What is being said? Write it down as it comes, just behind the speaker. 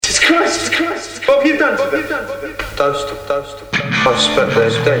Christ! What have you done to them? Toast. I spent their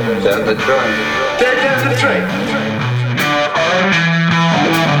dead down the drain. Dead down the drain?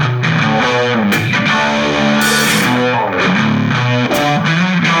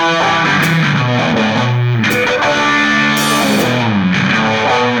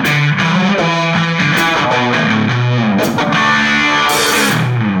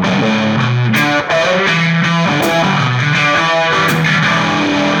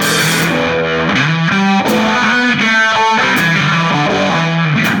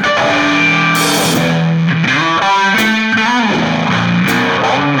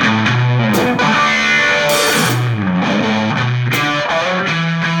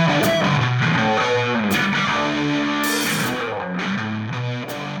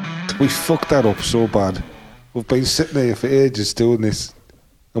 We fucked that up so bad. We've been sitting there for ages doing this,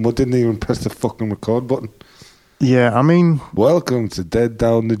 and we didn't even press the fucking record button. Yeah, I mean... Welcome to Dead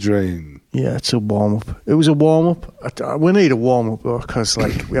Down the Drain. Yeah, it's a warm-up. It was a warm-up. We need a warm-up, though, because,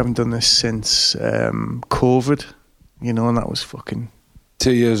 like, we haven't done this since COVID, you know, and that was fucking...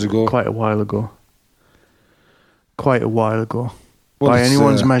 2 years ago. Quite a while ago. Well, by it's,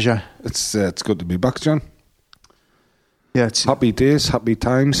 anyone's measure. It's good to be back, John. Yeah, it's... Happy days, happy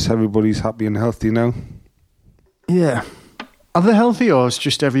times. Everybody's happy and healthy now. Yeah. Are they healthy, or is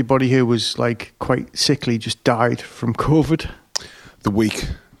just everybody who was, like, quite sickly just died from COVID? The weak.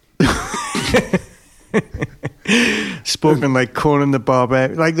 Spoken like Conan the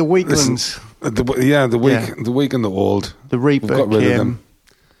Barbarian. Like the weak ones. The weak and the old. The Reaper We've got rid came. of them.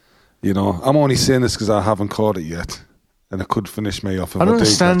 You know, I'm only saying this because I haven't caught it yet. And it could finish me off if I don't do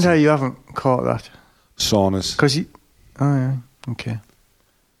understand catch how it. you haven't caught that. Saunas. Because you... Oh, yeah. Okay.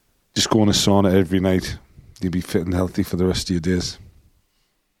 Just go on a sauna every night. You'll be fit and healthy for the rest of your days.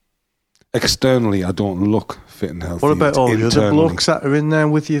 Externally, I don't look fit and healthy. What about all the other Internally. blokes that are in there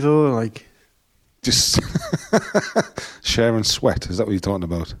with you, though? Like... Just sharing sweat. Is that what you're talking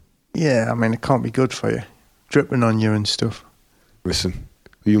about? Yeah, I mean, it can't be good for you. Dripping on you and stuff. Listen,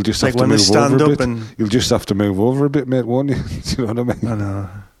 you'll just Like have to when they move stand over a up bit. and... You'll just have to move over a bit, mate, won't you? Do you know what I mean? I know.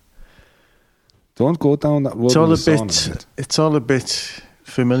 Don't go down that road. It's all a bit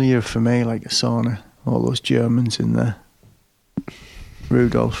familiar for me, like a sauna. All those Germans in there.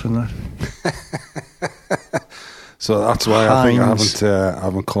 Rudolph and that. So that's why I think I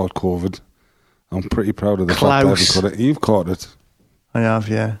haven't caught COVID. I'm pretty proud of the fact I haven't caught it. You've caught it. I have,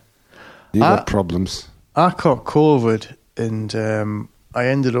 yeah. You've got problems. I caught COVID and I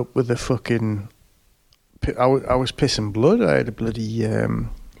ended up with a fucking... I was pissing blood. I had a bloody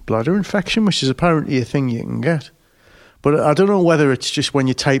bladder infection, which is apparently a thing you can get. But I don't know whether it's just when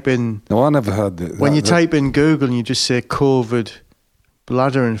you type in... No, I never heard that. When you type in Google and you just say COVID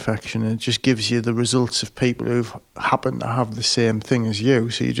bladder infection, and it just gives you the results of people who've happened to have the same thing as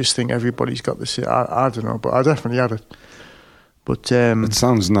you. So you just think everybody's got the same... I don't know, but I definitely had it. But it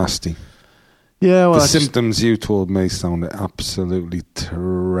sounds nasty. Yeah, well... The symptoms you told me sounded absolutely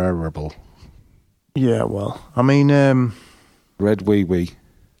terrible. Yeah, well, I mean... Red wee.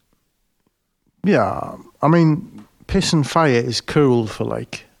 Yeah, I mean, piss and fire is cool for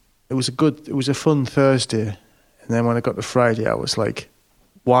like... It was a fun Thursday. And then when I got to Friday, I was like,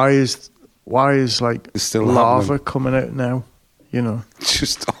 why is like It's still lava happening. coming out now? You know?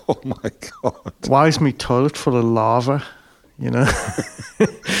 Just, oh my God. Why is my toilet full of lava? You know?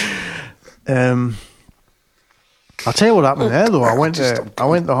 I'll tell you what happened there though. I went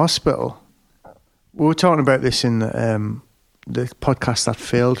to hospital. We were talking about this in the podcast that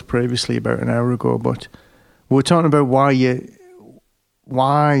failed previously about an hour ago, but we were talking about why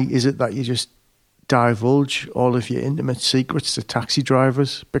is it that you just divulge all of your intimate secrets to taxi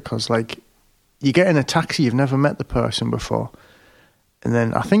drivers? Because like you get in a taxi, you've never met the person before, and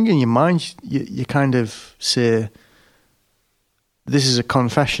then I think in your mind you kind of say, this is a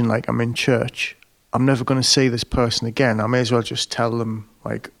confession, like I'm in church, I'm never going to see this person again, I may as well just tell them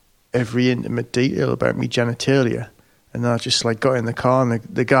like every intimate detail about me genitalia. And then I just like got in the car and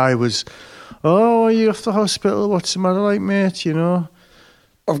the guy was, oh, are you off the hospital? What's the matter, like, mate? You know?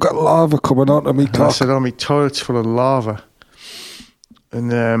 I've got lava coming out of me And I cock. said, oh, my toilet's full of lava.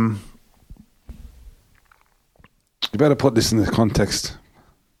 And You better put this in the context.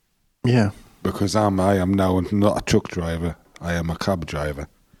 yeah. Because I am now not a truck driver. I am a cab driver.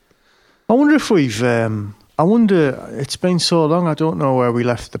 I wonder if it's been so long, I don't know where we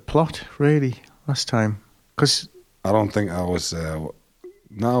left the plot, really, last time. Because... I don't think I was... no,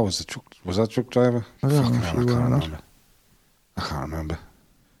 I was a truck... Was I a truck driver? I don't know if Fucking you hell, were or not. I can't remember.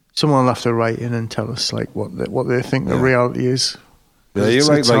 Someone will have to write in and tell us like what they think the reality is. Yeah, you're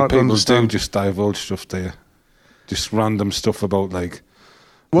right. It's Like hard to people do understand. just divulge stuff to you, just random stuff about like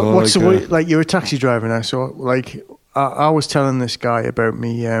What's the way? Like, you're a taxi driver now, so like I was telling this guy about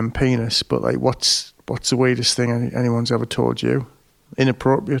me penis, but like, what's the weirdest thing anyone's ever told you?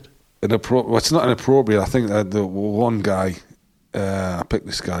 Inappropriate. Well, it's not inappropriate. I think that the one guy, I picked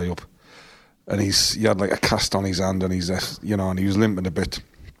this guy up, and he had like a cast on his hand, and and he was limping a bit,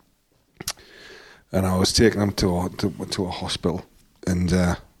 and I was taking him to a hospital, and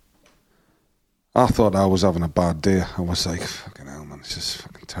I thought I was having a bad day. I was like, fucking hell, man, it's just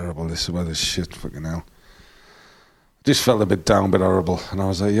fucking terrible. This weather's shit, fucking hell. I just felt a bit down, a bit horrible, and I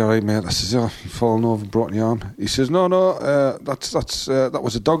was like, "You all right, mate?" I says, "Yeah, you fallen over, broken your arm." He says, "No, that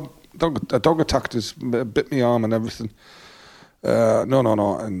was a dog. A dog attacked us, bit my arm and everything."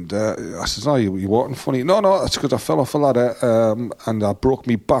 No. And I says, "No, you walking funny?" No, that's because I fell off a ladder and I broke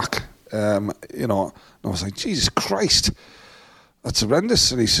me back. And I was like, Jesus Christ, that's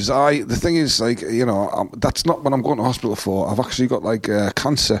horrendous. And he says, the thing is, like, that's not what I'm going to hospital for. I've actually got like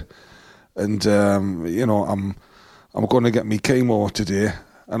cancer, and I'm going to get me chemo today.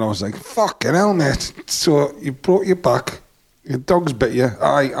 And I was like, fucking hell, mate. So you broke your back, your dog's bit you,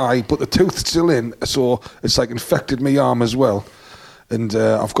 but the tooth's still in, so it's like infected my arm as well. And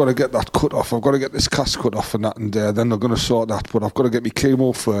I've got to get that cut off. I've got to get this cast cut off and that, and then they're going to sort that. But I've got to get me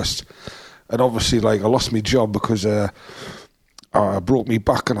chemo first. And obviously, like, I lost my job because I broke me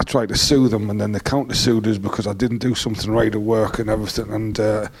back, and I tried to sue them, and then they counter-sued us because I didn't do something right at work and everything. And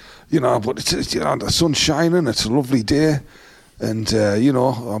but it's the sun's shining. It's a lovely day, and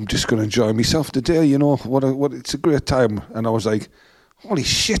I'm just going to enjoy myself today. It's a great time. And I was like, holy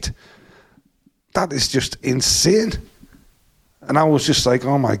shit, that is just insane. And I was just like,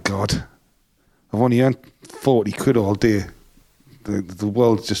 oh my God, I've only earned 40 quid all day. The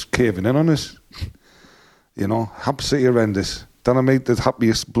world's just caving in on us. Absolutely horrendous. Then I made the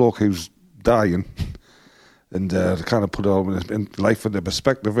happiest bloke who's dying, and kind of put all in life into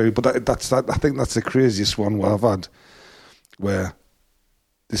perspective. But I think that's the craziest one where I've had, where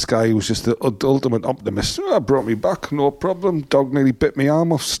this guy was just the ultimate optimist. I brought me back, no problem. Dog nearly bit my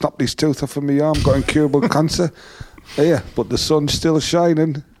arm off, snapped his tooth off of my arm, got incurable cancer. Yeah, but the sun's still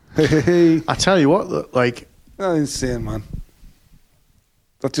shining. I tell you what, like, that's insane, man.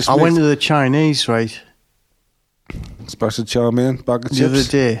 I went to the Chinese, right? Special chow mein, bag of chips. The other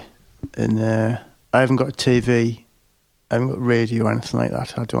day, and I haven't got a TV, I haven't got radio or anything like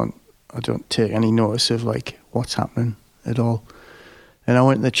that. I don't take any notice of like what's happening at all. And I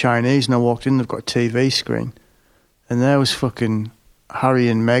went to the Chinese, and I walked in. They've got a TV screen, and there was fucking Harry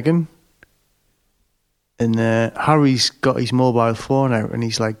and Meghan. And Harry's got his mobile phone out, and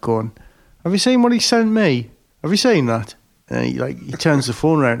he's like going, "Have you seen what he sent me? Have you seen that?" And he turns the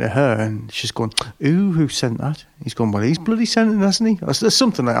phone around to her, and she's going, "Ooh, who sent that?" He's going, "Well, he's bloody sent it, hasn't he?" There's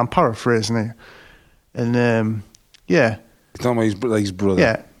something like, I'm paraphrasing here. And yeah. You're talking about his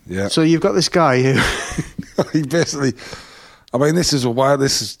brother. Yeah. So you've got this guy who he basically, I mean, this is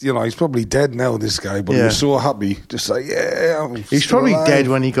he's probably dead now, this guy, but he was so happy, just like, he's probably alive. Dead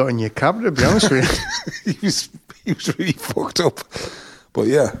when he got in your cab, to be honest with you. he was really fucked up. But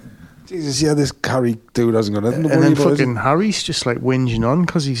yeah. Jesus, yeah, this Harry dude hasn't got anything to worry about. And then fucking Harry's just like whinging on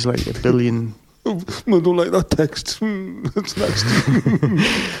because he's like $1 billion. I don't like that text. That's next.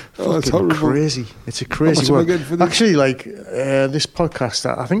 It's horrible. Crazy. It's a crazy one. Actually, like this podcast,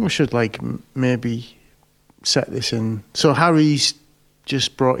 I think we should like maybe set this in. So Harry's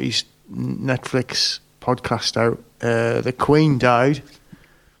just brought his Netflix podcast out. The Queen died.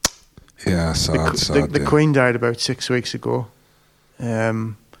 Yeah, sad. The Queen died about 6 weeks ago.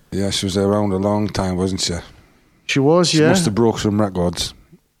 Yeah, she was around a long time, wasn't she? She was, yeah. She must have broke some records.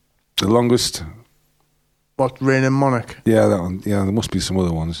 The longest. What, Reigning Monarch? Yeah, that one. Yeah, there must be some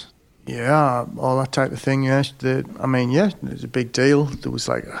other ones. Yeah, all that type of thing, yeah. It was a big deal. There was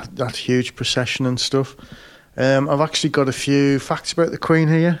like that huge procession and stuff. I've actually got a few facts about the Queen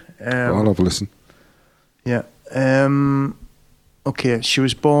here. I'll have a listen. Yeah. Okay, she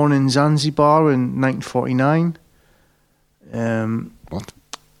was born in Zanzibar in 1949. What?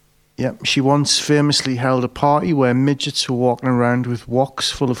 Yeah, she once famously held a party where midgets were walking around with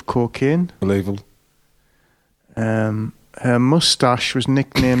woks full of cocaine. Believable. Her moustache was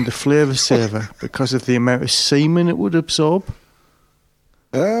nicknamed the Flavour Saver because of the amount of semen it would absorb.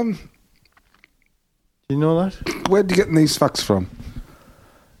 Do you know that? Where are you getting these facts from?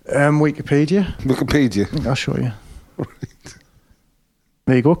 Wikipedia. Wikipedia? I'll show you. Right.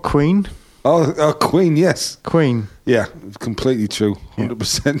 There you go, Queen. Oh, Queen, yes. Queen. Yeah, completely true.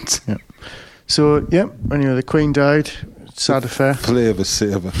 100%. Yeah. So, yeah, anyway, the Queen died. Sad affair. Flavour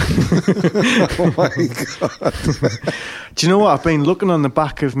Saver. Oh, my God. Do you know what? I've been looking on the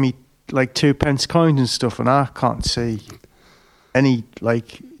back of me, like 2 pence coins and stuff, and I can't see any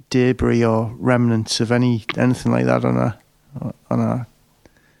like debris or remnants of anything like that on a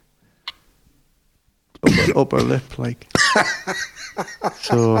upper lip, like.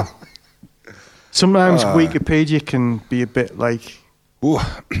 So sometimes Wikipedia can be a bit like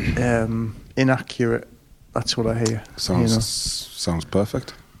inaccurate. That's what I hear. Sounds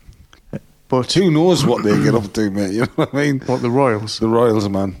perfect. But who knows what they get up to, mate? You know what I mean? What, the Royals? The Royals,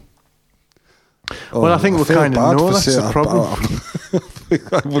 man. Well, I think we kind of know that's the problem.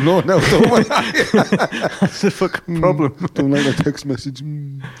 Well, no, don't we? That's the fucking problem. Don't like a text message.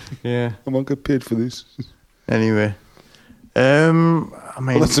 Yeah. I won't get paid for this. Anyway. I mean...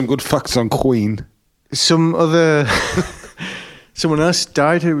 Well, that's some good facts on Queen. Someone else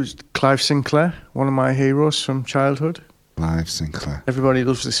died who was Clive Sinclair, one of my heroes from childhood. Clive Sinclair. Everybody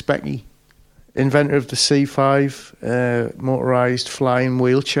loves the Specky. Inventor of the C5 motorised flying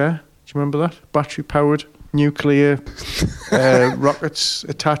wheelchair. Do you remember that? Battery-powered, nuclear rockets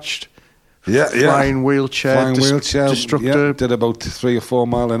attached. Flying wheelchair. Flying wheelchair. Destructor. Yeah, did about 3 or 4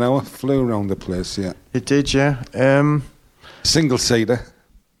 mile an hour. Flew around the place, yeah. It did, yeah. Single-seater.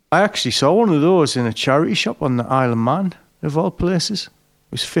 I actually saw one of those in a charity shop on the Isle of Man, of all places.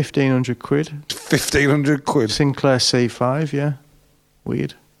 It was 1,500 quid. 1,500 quid? Sinclair C5, yeah.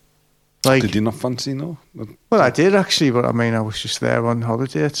 Weird. Like, did you not fancy, no? Well, I did actually, but I mean, I was just there on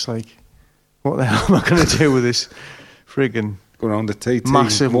holiday. It's like, what the hell am I going to do with this friggin' go around the TT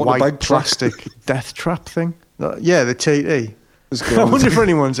massive white plastic death trap thing? Yeah, the TT. I wonder if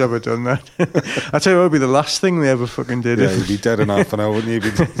anyone's ever done that. I tell you, it would be the last thing they ever fucking did. Yeah, you'd be dead in half an hour, wouldn't you?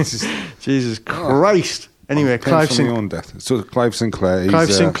 Jesus Christ. Anyway, Clive Sinclair. So Clive Sinclair.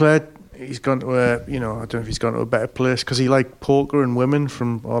 Sinclair, he's gone to I don't know if he's gone to a better place because he liked poker and women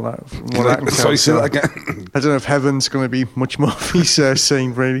from all that. From what I can tell. Sorry, say that again. I don't know if heaven's going to be much more of his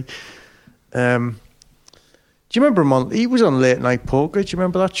scene, really. Do you remember him he was on Late Night Poker? Do you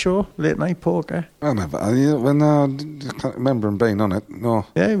remember that show, Late Night Poker? I can't remember him being on it. No.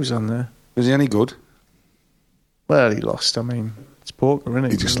 Yeah, he was on there. Was he any good? Well, he lost. I mean, it's poker, isn't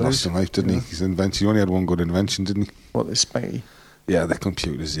it? He just lost in life, didn't he? His invention. He only had one good invention, didn't he? What, the Specky? Yeah, the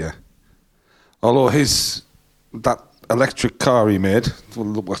computers, yeah. Although that electric car he made, well,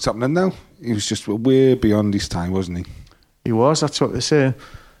 look what's happening now. He was just way beyond his time, wasn't he? He was, that's what they say.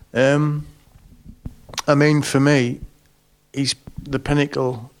 I mean, for me, he's the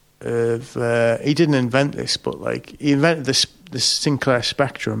pinnacle of... he didn't invent this, but like he invented the Sinclair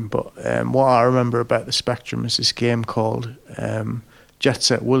Spectrum, but what I remember about the Spectrum is this game called Jet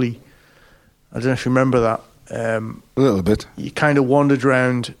Set Willy. I don't know if you remember that. A little bit. You kind of wandered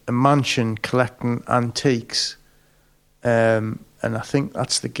around a mansion collecting antiques, and I think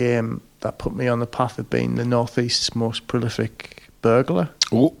that's the game that put me on the path of being the Northeast's most prolific burglar.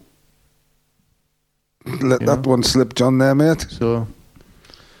 Oh. Let that one slip, John, there, mate. So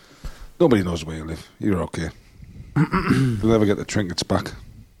nobody knows where you live. You're okay. You'll never get the trinkets back.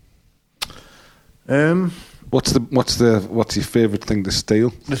 What's your favourite thing to steal?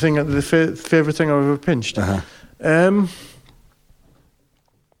 The favourite thing I've ever pinched. Uh-huh.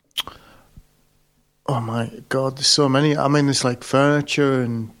 Oh my God, there's so many. I mean, there's like furniture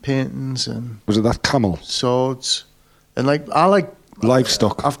and paintings and... Was it that camel? Swords. And like, I like...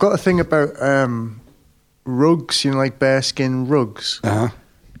 Livestock. I've got a thing about rugs, like bearskin rugs. Uh-huh.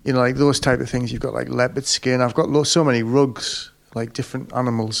 Like those type of things. You've got like leopard skin. I've got so many rugs, like different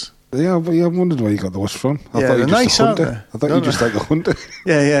animals. Yeah, but I wondered where you got those from. I thought you were nice, just a hunter. I thought you were just like a hunter.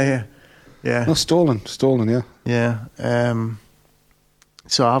 Yeah. No, stolen, yeah. Yeah.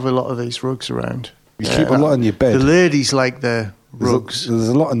 So I have a lot of these rugs around. You keep a lot in your bed. The ladies like their rugs. There's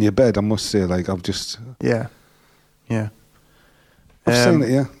a lot in your bed, I must say. Like, I've just... Yeah. I've seen it,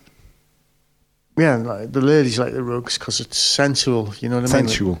 yeah. Yeah, like the ladies like the rugs because it's sensual, you know what I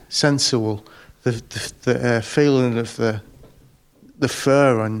mean? Sensual. The feeling of the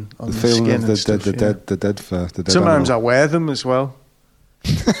fur on the feeling skin of the dead fur. The dead Sometimes animal. I wear them as well.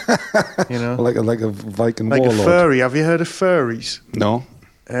 like a Viking like warlord. A furry. Have you heard of furries? No.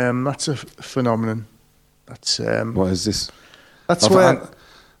 That's a phenomenon. That's what is this? That's where.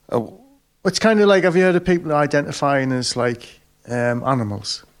 It's kind of like, have you heard of people identifying as like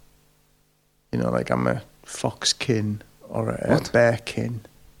animals? Like I'm a foxkin or a bearkin.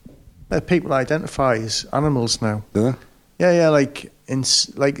 People identify as animals now. Do they? Yeah. Like in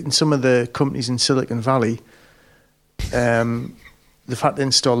some of the companies in Silicon Valley, they've had to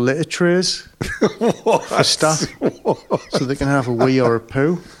install litter trays for staff so they can have a wee or a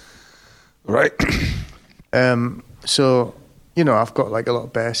poo. Right. So I've got like a lot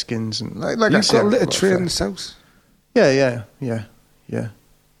of bearskins and like You've got a litter tray in this house. Yeah.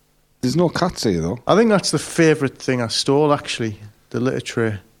 There's no cats here though. I think that's the favourite thing I stole, actually, the litter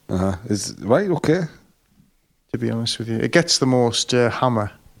tray, Is right? Okay. to be honest with you. It gets the most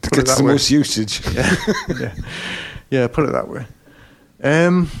hammer. It gets the most usage. Yeah, put it that way.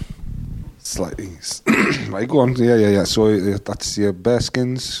 Slightly. Right, go on. Yeah. So that's your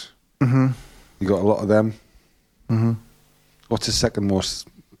bearskins. Mm-hmm. You got a lot of them. Mm-hmm. What's the second most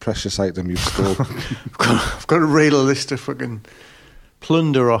precious item you've stole? I've got a real list of fucking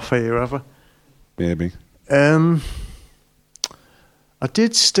plunder off here, have I? Maybe. I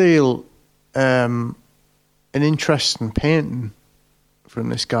did steal an interesting painting from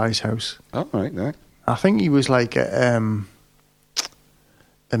this guy's house. Oh, right, right. I think he was like a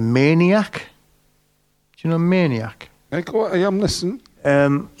maniac. Do you know a maniac? Like, what? I'm listening.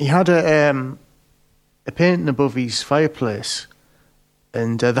 He had a painting above his fireplace,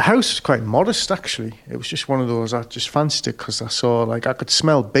 and the house was quite modest, actually. It was just one of those, I just fancied it because I saw, like, I could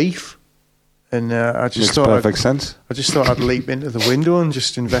smell beef, and I just Makes thought perfect sense. I just thought I'd leap into the window and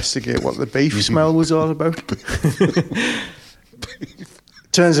just investigate what the beef smell was all about.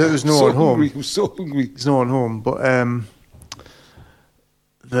 Turns out there's no one home. He was so hungry. There's no one home, but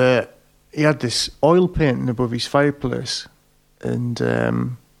he had this oil painting above his fireplace, and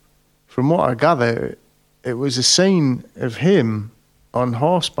from what I gather, it was a scene of him on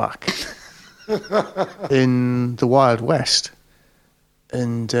horseback in the Wild West,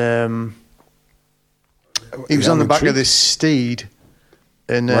 and he was on the back of this steed,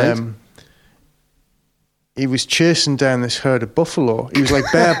 and Right. he was chasing down this herd of buffalo. He was like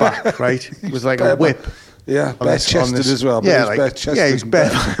bareback, right? With like a whip. Yeah, bare-chested as well. But Yeah, he was like, bare-chested yeah, he was and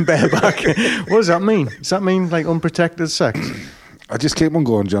bareback. What does that mean? Does that mean like unprotected sex? I just keep on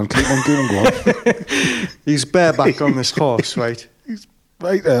going, John. Keep on going. He's bareback on this horse, right?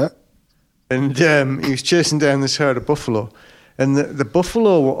 Right there. And he was chasing down this herd of buffalo. And the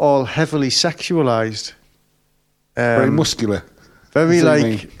buffalo were all heavily sexualized. Very muscular. Very Does that like,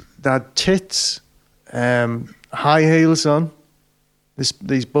 mean? they had tits, high heels on,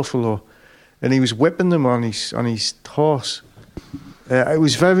 these buffalo. And he was whipping them on his horse. It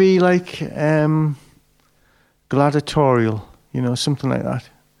was very like gladiatorial, something like that.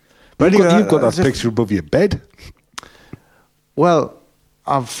 But You've anyway, got that picture above your bed. Well,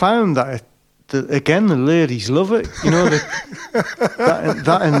 I've found that the ladies love it.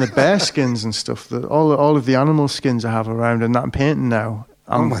 That and the bear skins and stuff. All of the animal skins I have around and that I'm painting now.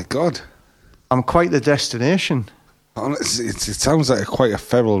 Oh my God! I'm quite the destination. It sounds like quite a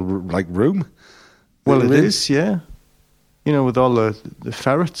feral room. Well, it is, yeah. With all the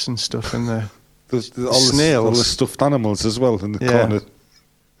ferrets and stuff and the all snails, all the stuffed animals as well in the corner.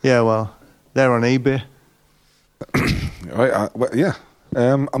 Yeah, well, they're on eBay. Right, yeah.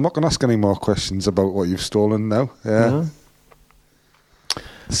 I'm not going to ask any more questions about what you've stolen now. No.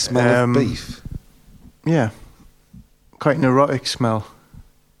 The smell of beef. Yeah, quite an erotic smell.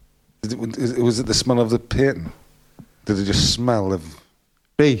 Was it the smell of the painting? Did it just smell of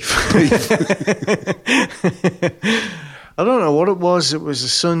beef? I don't know what it was. It was a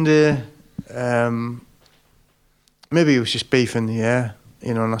Sunday. Maybe it was just beef in the air,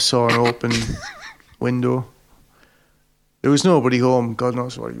 and I saw an open window. There was nobody home. God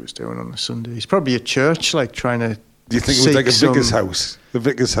knows what he was doing on a Sunday. He's probably at church, trying to. Do you think it was like a vicar's house? The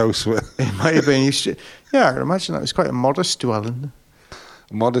vicar's house? Where it might have been. Yeah, I can imagine that. It was quite a modest dwelling.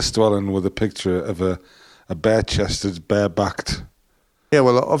 A modest dwelling with a picture of a bare-chested, bare-backed. Yeah,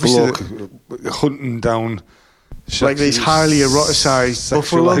 well, obviously bloke hunting down like these highly eroticized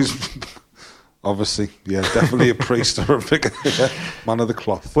buffaloes. Obviously, yeah, definitely a priest or a vicar, man of the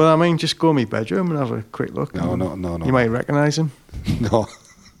cloth. Well, I mean, just go in my bedroom and have a quick look. No. You might recognise him. No.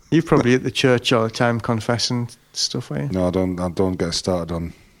 You're probably at the church all the time confessing stuff, are you? No, I don't get started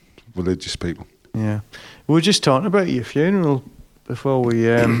on religious people. Yeah. We were just talking about your funeral before we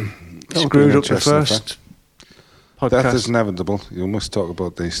screwed up the first podcast. Death is inevitable. You must talk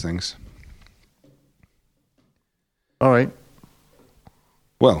about these things. All right.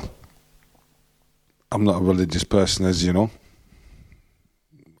 Well, I'm not a religious person, as you know.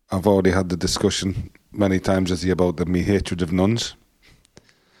 I've already had the discussion many times with you about my hatred of nuns.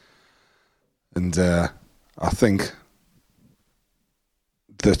 And I think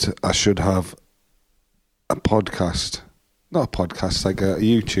that I should have a podcast, not a podcast, like a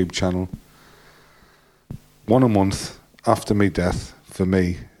YouTube channel, one a month after my death for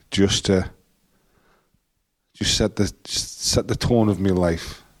me, just to set the tone of my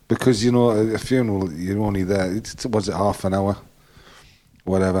life. Because, a funeral, you're only there. Was it half an hour?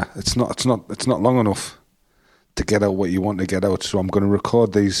 Whatever. It's not long enough to get out what you want to get out. So I'm going to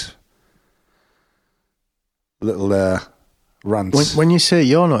record these little rants. When you say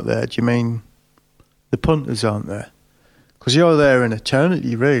you're not there, do you mean the punters aren't there? Because you're there in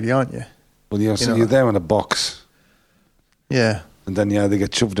eternity, really, aren't you? Well, so know. you're there in a box, Yeah. and then they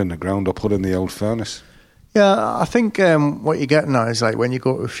get shoved in the ground or put in the old furnace. Yeah, I think what you're getting at is like when you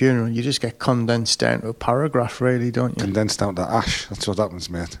go to a funeral, you just get condensed down to a paragraph, really, don't you? Condensed down to ash. That's what happens,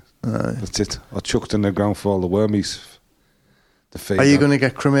 mate. That's it. Or chucked in the ground for all the wormies. To feed Are you them. going to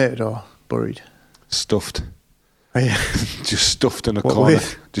get cremated or buried? Stuffed. Are you? Just stuffed in a What corner.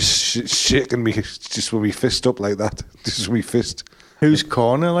 with? Just shaking me, just with me fist up like that. Just with me fist. Whose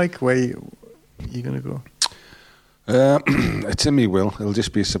corner, like, where you going to go? It's in me will. It'll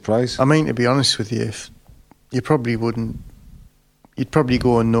just be a surprise. I mean, to be honest with you, if you probably wouldn't, you'd probably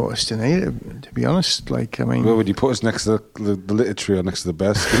go unnoticed in here, to be honest. Like, I mean... Where would you put us, next to the litter tree or next to the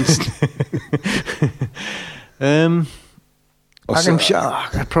bear skins?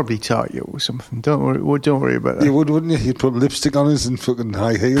 I'd probably tart you or something. Don't worry about that. You would, wouldn't you? You'd put lipstick on us and fucking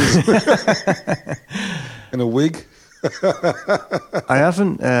high heels. In a wig. I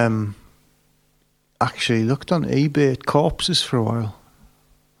haven't actually looked on eBay at corpses for a while.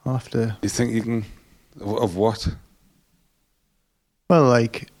 I'll have to... You think you can... Of what? Well,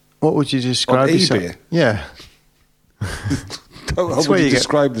 like, what would you describe On yourself? eBay? Yeah. How would where you you get-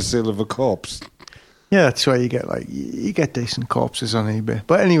 describe the sale of a corpse? Yeah, that's where you get, like, you get decent corpses on eBay.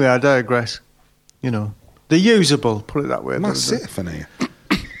 But anyway, I digress. You know, they're usable, put it that way. I'm not safe in here.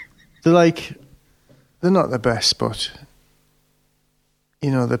 They're like, they're not the best, but, you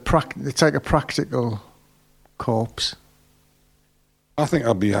know, it's like a practical corpse. I think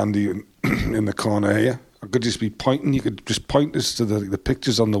I'd be handy in the corner here. I could just be pointing. You could just point us to the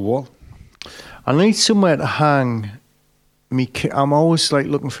pictures on the wall. I need somewhere to hang me. I'm always like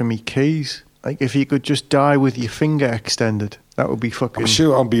looking for me keys. Like if you could just die with your finger extended, that would be fucking. I'm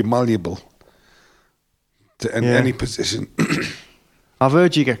sure I'll be malleable to Yeah. any position. I've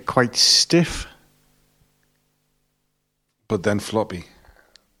heard you get quite stiff. But then floppy.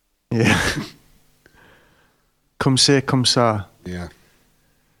 Yeah. Come say, come sa. Yeah.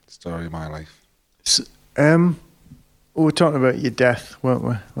 Story of my life. We were talking about your death, weren't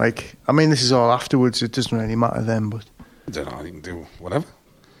we? Like, I mean, this is all afterwards. It doesn't really matter then, but I don't know. You can do whatever.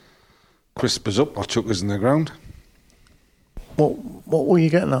 Crisp us up or chuck us in the ground. what were you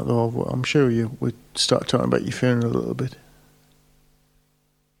getting at though? I'm sure you would start talking about your funeral a little bit.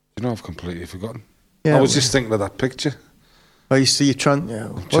 You know, I've completely forgotten. Yeah, I was just thinking of that picture. Oh, you see, you're trying. Yeah,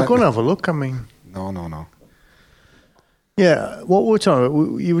 well, go and have a look. I mean, No. yeah. What were we talking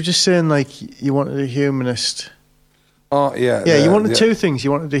about? You were just saying like you wanted a humanist. Oh, yeah. Yeah, you wanted two things.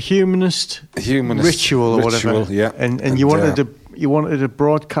 You wanted a humanist ritual or whatever. Yeah, and you wanted to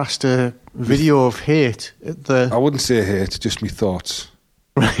broadcast a video of hate at the. I wouldn't say hate, just me thoughts.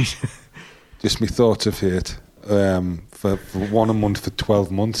 Right. Just me thoughts of hate. For 1 a month for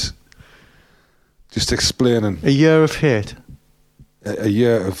 12 months. Just explaining. A year of hate. A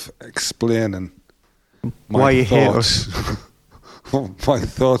year of explaining Why you hate thoughts. My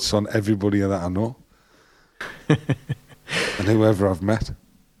thoughts on everybody that I know. And whoever I've met.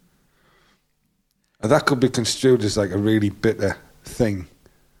 And that could be construed as like a really bitter thing.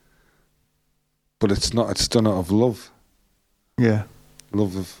 But it's not, it's done out of love. Yeah.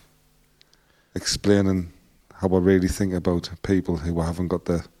 Love of explaining how I really think about people who haven't got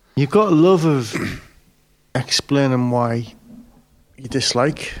the... You've got a love of explaining why you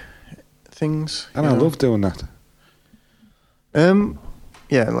dislike things. And I love doing that.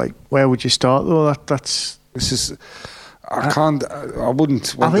 Yeah, like where would you start though? That's This is... I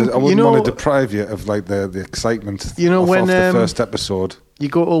wouldn't want think, to, I wouldn't you know, want to deprive you of like the excitement You know, of when, the first episode. you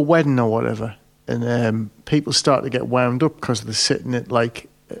go to a wedding or whatever, and people start to get wound up because they're sitting at like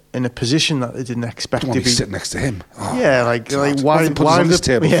in a position that they didn't expect Don't to want be. to sit next to him. Oh, Yeah, like God. why? What have they put us on this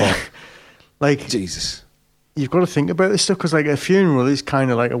table yeah. for? Like Jesus. you've got to think about this stuff because like a funeral is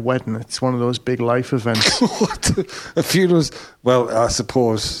kind of like a wedding. It's one of those big life events. What? A funeral's... Well, I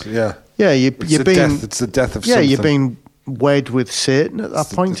suppose, yeah. Yeah, you're It's being. it's the death of Yeah, something. you're being wed with Satan at that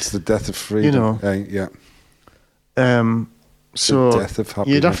point. It's the death of freedom. You know. Yeah. So death of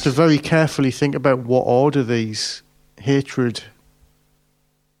you'd have happiness. to very carefully think about what order these hatred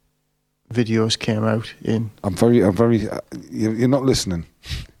videos came out in. I'm very... You're not listening.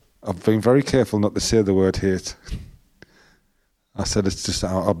 I've been very careful not to say the word hate. I said it's just...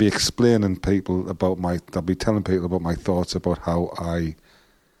 I'll be explaining people about I'll be telling people about my thoughts about how I...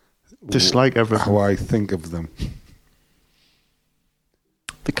 Dislike everything. How I think of them.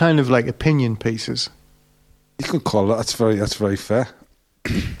 The kind of like opinion pieces. You could call that. That's very fair.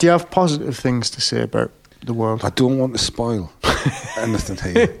 Do you have positive things to say about the world? I don't want to spoil anything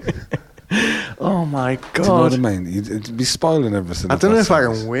here. Oh my Do you know what I God. mean? It'd be spoiling everything. I don't know if I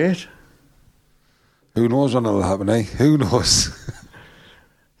that's- can wait. Who knows when it'll happen, eh? Who knows?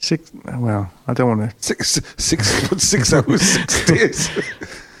 Well, I don't want to. 6 hours, 6 days.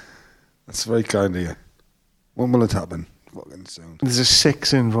 That's very kind of you. When will it happen? Fucking soon. There's a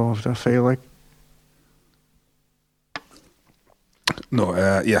 6 involved, I feel like. No,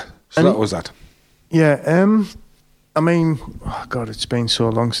 yeah. So And- that was that. Yeah, I mean, oh God, it's been so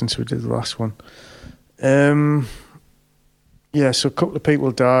long since we did the last one. Yeah, so a couple of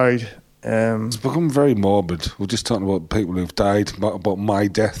people died. It's become very morbid. We're just talking about people who've died, about my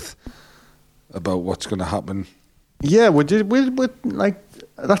death, about what's going to happen. Yeah, we like,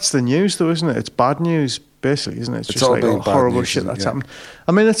 that's the news though, isn't it? It's bad news, basically, isn't it? It's just all like been all bad horrible news, shit isn't it? that's Yeah. happened.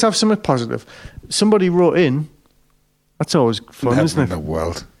 I mean, let's have something positive. Somebody wrote in. That's always fun, Never isn't in it? the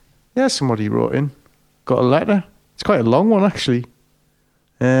world. Yeah, somebody wrote in. Got a letter. It's quite a long one, actually.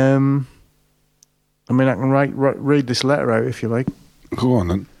 I mean, I can read this letter out if you like. Go on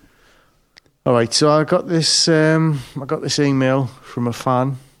then. All right, so I got this email from a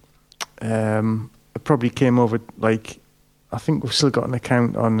fan. It probably came over, like, I think we've still got an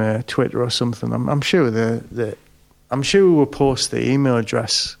account on Twitter or something. I'm sure I'm sure we will post the email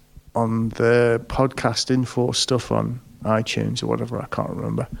address on the podcast info stuff on iTunes or whatever. I can't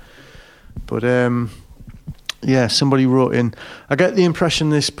remember. But yeah, somebody wrote in. I get the impression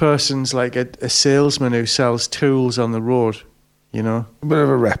this person's like a salesman who sells tools on the road. You know. A bit of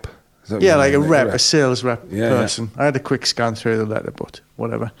a rep. Is that what Yeah, you like a mean? rep, a sales rep Yeah, person. I had a quick scan through the letter, but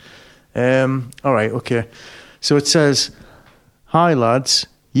whatever. All right, okay. So it says, "Hi lads,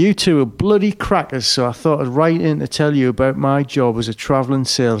 you two are bloody crackers, so I thought I'd write in to tell you about my job as a travelling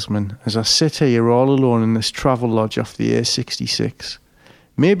salesman as I sit here all alone in this travel lodge off the A66.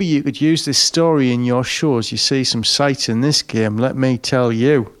 Maybe you could use this story in your shows. You see some sights in this game, let me tell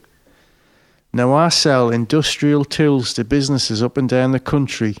you. Now, I sell industrial tools to businesses up and down the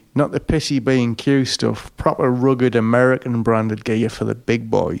country, not the pissy B&Q stuff, proper rugged American branded gear for the big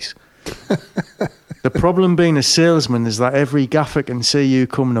boys. The problem being a salesman is that every gaffer can see you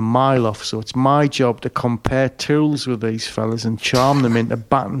coming a mile off, so it's my job to compare tools with these fellas and charm them into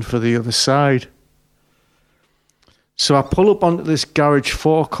batting for the other side. So I pull up onto this garage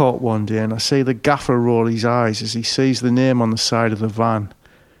forecourt one day and I see the gaffer roll his eyes as he sees the name on the side of the van.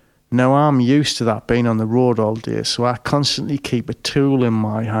 Now, I'm used to that being on the road all day, so I constantly keep a tool in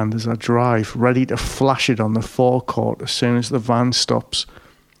my hand as I drive, ready to flash it on the forecourt as soon as the van stops.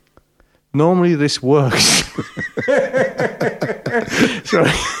 Normally this works.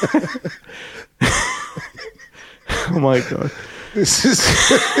 Sorry. Oh my God. This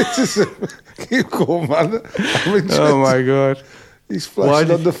is keep going, man. I'm enjoying Oh my God. He's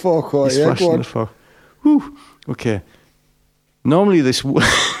flashing on the forecourt. He's Yeah, flashing go on on. the fore. Whew. Okay. Normally this...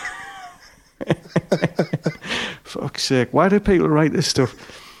 Fuck's sake. Why do people write this stuff?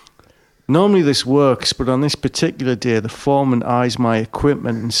 Normally this works, but on this particular day, the foreman eyes my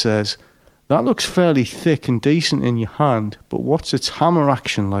equipment and says, "That looks fairly thick and decent in your hand, but what's its hammer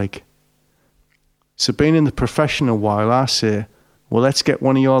action like?" So being in the profession a while, I say, "Well, let's get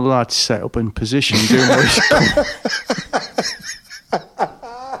one of your lads set up in position doing what he's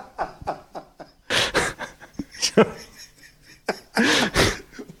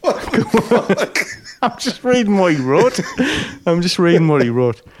I'm just reading what he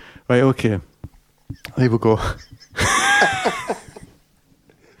wrote. Right, okay. Here we go.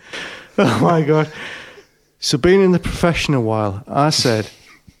 Oh my God. So being in the profession a while, I said,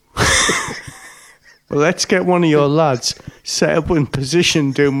 "Well, let's get one of your lads set up in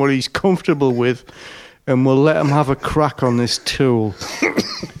position doing what he's comfortable with, and we'll let him have a crack on this tool."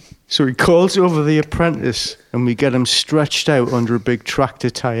 So he calls over the apprentice, and we get him stretched out under a big tractor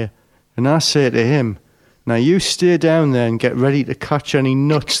tyre. And I say to him, "Now you stay down there and get ready to catch any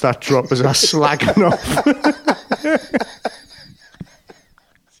nuts that drop as I slagging off."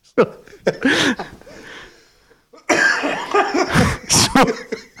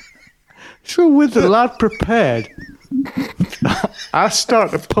 So with the lad prepared, I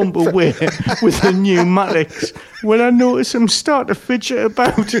start to pump away with the pneumatics when I notice him start to fidget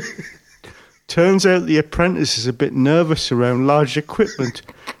about. Turns out the apprentice is a bit nervous around large equipment,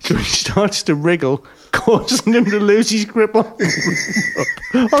 so he starts to wriggle, causing him to lose his grip on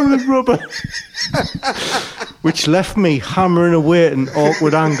the rubber, which left me hammering away at an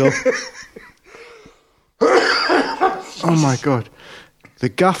awkward angle. Oh my God. The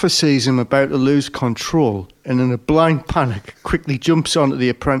gaffer sees him about to lose control and in a blind panic quickly jumps onto the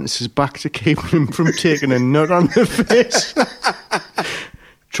apprentice's back to keep him from taking a nut on the face.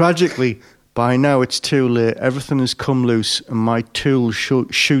 Tragically, By now it's too late. Everything has come loose and my tool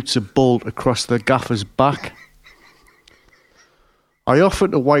shoots a bolt across the gaffer's back. I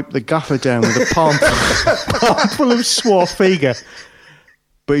offered to wipe the gaffer down with a palm full of Swarfiga,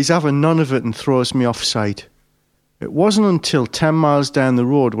 but he's having none of it and throws me offside. It wasn't until 10 miles down the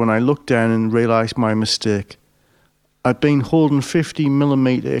road when I looked down and realised my mistake. I'd been holding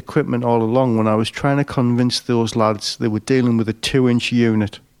 50mm equipment all along when I was trying to convince those lads they were dealing with a 2-inch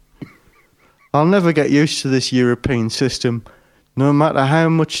unit. I'll never get used to this European system, no matter how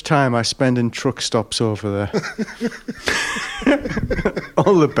much time I spend in truck stops over there.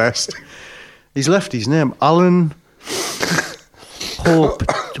 All the best. He's left his name. Alan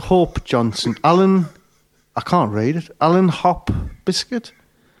Hope Johnson. Alan, I can't read it. Alan Hop Biscuit?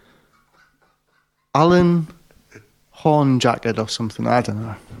 Alan Horn Jacket or something. I don't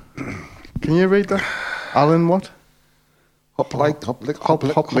know. Can you read that? Alan what? Hoplixon.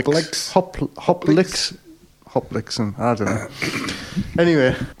 I don't know.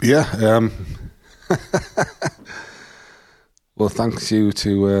 Anyway. Yeah. Well, thanks you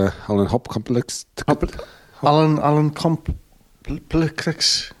to Alan Hop Complex. Alan Complex.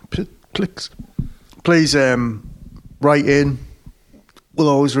 Please write in. We'll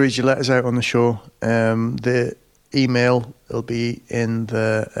always read your letters out on the show. The email will be in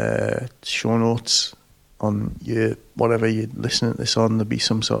the show notes on your whatever you're listening to this on. There'll be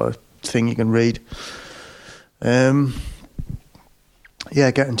some sort of thing you can read. Yeah,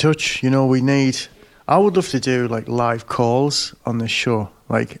 get in touch. You know, I would love to do like live calls on this show.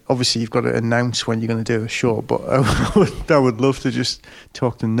 Like, obviously you've got to announce when you're going to do a show, but I would love to just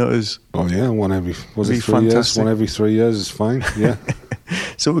talk to nutters. Oh yeah, one every 3 years? One every 3 years is fine. Yeah.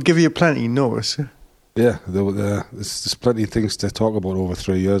 So we'll give you plenty of notice. Yeah, there's plenty of things to talk about over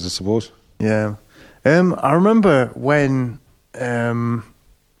 3 years, I suppose. Yeah. I remember when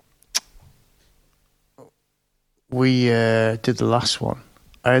we did the last one,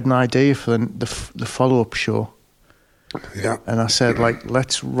 I had an idea for the follow-up show. Yeah. And I said, like,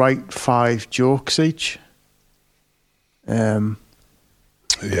 let's write 5 jokes each. Yeah,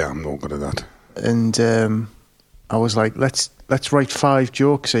 I'm not good at that. And I was like, let's write 5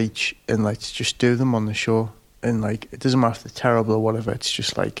 jokes each and let's just do them on the show. And, like, it doesn't matter if they're terrible or whatever. It's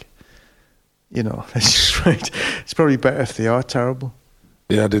just like, you know, let's just write. It's probably better if they are terrible.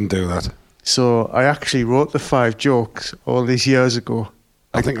 Yeah, I didn't do that. So I actually wrote the 5 jokes all these years ago.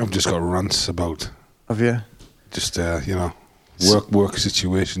 I think I've just got rants about. Have you? Just, you know, work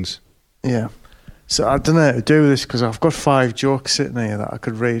situations. Yeah. So I don't know how to do this because I've got 5 jokes sitting here that I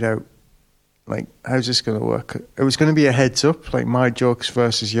could read out. Like, how's this going to work? It was going to be a heads up, like my jokes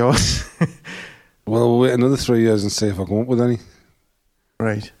versus yours. Well, we'll wait another 3 years and see if I come up with any.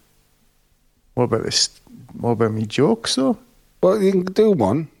 Right. What about this? What about me jokes, though? Well, you can do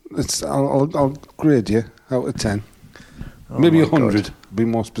one. I'll grade you out of 10. Oh, maybe my 100. God. Be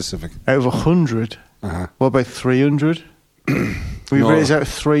more specific. Out of 100? Uh-huh. What about 300? We raise out of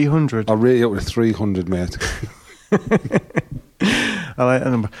 300. I'll rate you out of 300, mate. I like that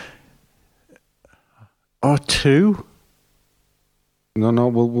number. Or 2? No,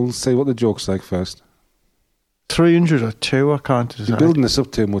 we'll see what the joke's like first. 300 or 2? I can't decide. You're building this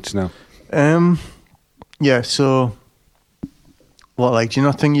up too much now. Yeah, so what, like, do you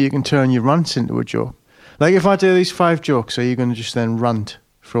not think you can turn your rants into a joke? Like, if I do these 5 jokes, are you going to just then rant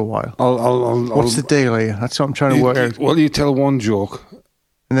for a while? What's the deal here? That's what I'm trying to work out. Well, you tell one joke.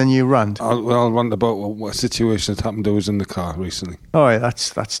 And then you rant? I'll rant about what a situation that happened to us in the car recently. All right,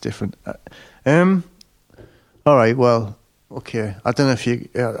 that's different. All right, well, okay. I don't know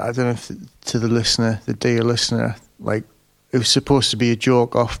if to the listener, the dear listener, like, it was supposed to be a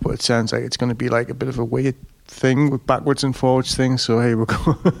joke off, but it sounds like it's going to be like a bit of a weird thing with backwards and forwards things. So here we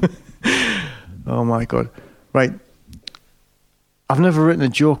go. Oh my God. Right. I've never written a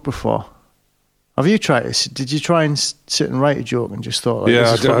joke before. Have you tried this? Did you try and sit and write a joke and just thought, like,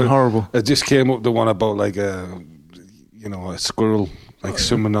 this is fucking horrible? It just came up the one about like a squirrel like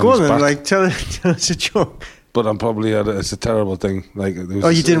swimming on his back. Go on, like tell us a joke. But I'm probably it's a terrible thing. Like,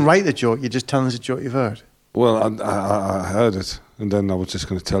 you didn't write the joke. You're just telling us a joke you've heard. Well, I heard it, and then I was just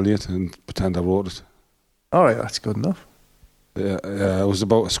going to tell you it and pretend I wrote it. All right, that's good enough. Yeah, it was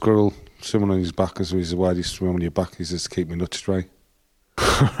about a squirrel swimming on his back. As he said, "Why do you swim on your back?" He says, "To keep my nuts dry."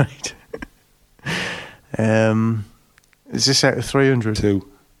 Right. Is this out of 300? 2.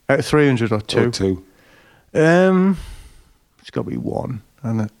 Out of 300 or 2? Or 2. It's got to be 1,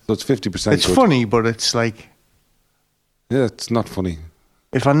 isn't it? So it's 50%. It's funny, but it's like... Yeah, it's not funny.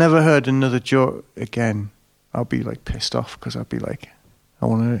 If I never heard another joke again, I'll be like pissed off because I'll be like, I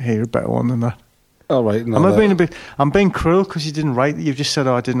want to hear a better one than that. All right. No, I'm being cruel because you didn't write it. You've just said,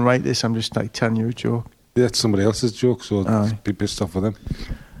 "Oh, I didn't write this." I'm just like telling you a joke. That's somebody else's joke, so Aye. be pissed off with them.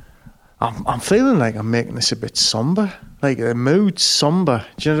 I'm feeling like I'm making this a bit somber. Like the mood's somber.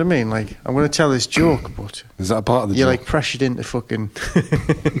 Do you know what I mean? Like I'm going to tell this joke, but Is that a part of the you're joke? like pressured into fucking.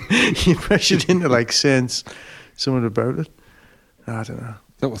 You're pressured into like saying something about it. I don't know.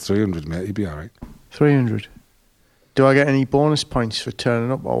 That was 300, mate. You'd be all right. 300. Do I get any bonus points for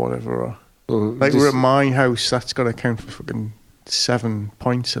turning up or whatever? Or Well, like we're at my house, that's got to count for fucking 7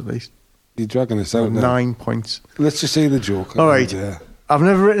 points at least. You're dragging us Or out now. 9 points. Let's just say the joke. All right. Yeah. I've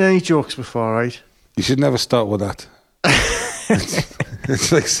never written any jokes before, right? You should never start with that.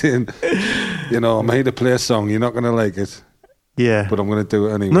 It's like saying, I'm here to play a song. You're not going to like it, Yeah. but I'm going to do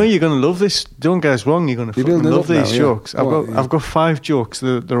it anyway. No, you're going to love this. Don't get us wrong. You're going to You're fucking building it love up now, these yeah. jokes. Go on, yeah. I've got 5 jokes.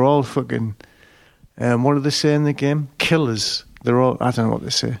 They're all fucking. What do they say in the game? Killers. They're all. I don't know what they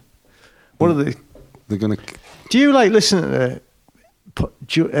say. What are they? They're going to. Do you like listen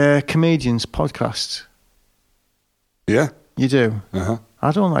to comedians' podcasts? Yeah. You do. Uh-huh.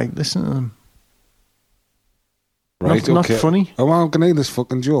 I don't like listening to them. Right, Not okay. funny. Oh, well, I'm going to hear this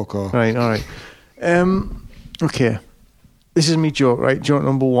fucking joke. Or... Right. All right. Okay. This is me joke. Right. Joke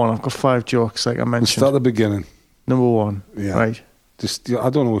number 1. I've got 5 jokes, like I Let's mentioned. start at the beginning. Number 1. Yeah. Right. Just, I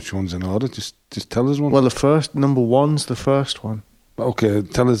don't know which one's in order. Just tell us one. Well, number 1's the first one. Okay,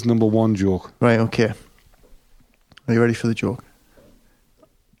 tell us number 1 joke. Right, okay. Are you ready for the joke?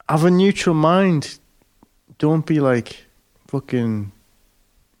 Have a neutral mind. Don't be like fucking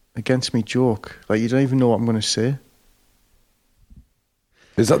against me joke. Like you don't even know what I'm going to say.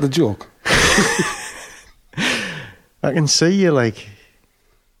 Is that the joke? I can see you like...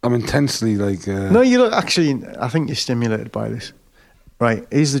 I'm intensely like... No, you look... Actually, I think you're stimulated by this. Right,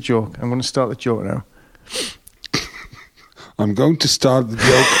 here's the joke. I'm going to start the joke now. I'm going to start the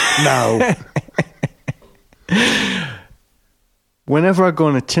joke now. Whenever I go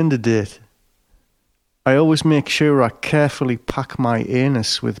on a Tinder date, I always make sure I carefully pack my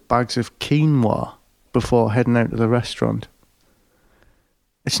anus with bags of quinoa before heading out to the restaurant.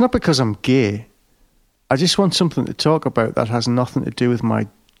 It's not because I'm gay. I just want something to talk about that has nothing to do with my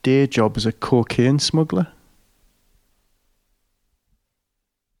day job as a cocaine smuggler.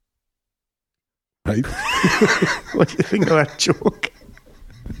 Right? What do you think of that joke?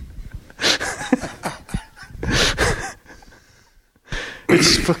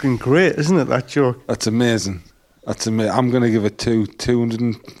 It's fucking great, isn't it, that joke? That's amazing. That's amazing. I'm going to give it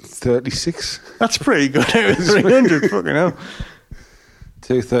 236. That's pretty good out of 300, fucking hell.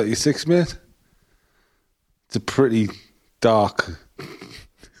 236, mate. It's a pretty dark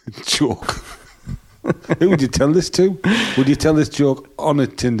joke. Who would you tell this to? Would you tell this joke on a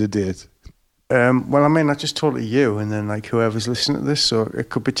Tinder date? Well, I mean, I just told it to you, and then like whoever's listening to this, so it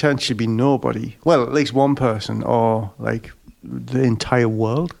could potentially be nobody. Well, at least one person, or like the entire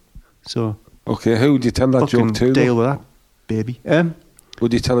world. So Okay, who would you tell that fucking joke to? deal with that, baby.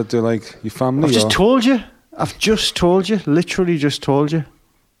 Would you tell it to like your family? I've just or? told you. I've just told you. Literally just told you.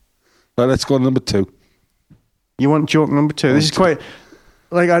 Right, let's go to number 2. You want joke number 2? This is quite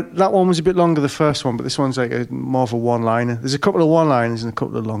like that one was a bit longer, the first one, but this one's like more of a one-liner. There's a couple of one-liners and a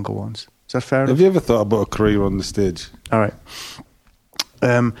couple of longer ones. Is that fair enough? Have you ever thought about a career on the stage? All right.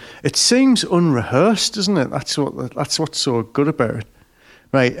 It seems unrehearsed, doesn't it? That's what's so good about it.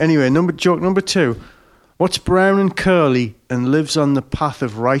 Right. Anyway, joke number 2. What's brown and curly and lives on the path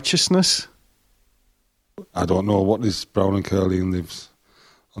of righteousness? I don't know. What is brown and curly and lives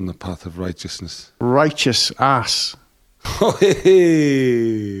on the path of righteousness? Righteous ass. Oh,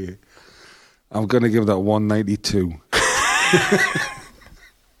 hey. I'm going to give that 192.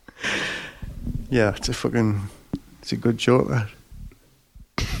 Yeah, it's a good joke, that.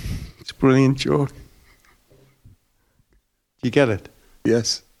 It's a brilliant joke. Do you get it?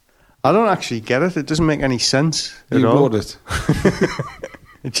 Yes. I don't actually get it. It doesn't make any sense at You all. wrote it.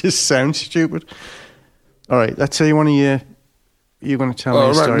 It just sounds stupid. All right, let's say one of you. You're going to tell me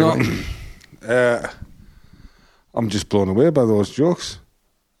a story. No. I'm just blown away by those jokes.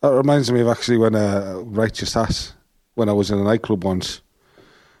 That reminds me of actually when Righteous Ass, when I was in a nightclub once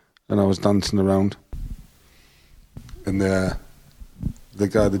and I was dancing around. And the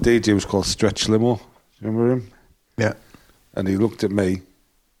DJ was called Stretch Limo. Do you remember him? Yeah. And he looked at me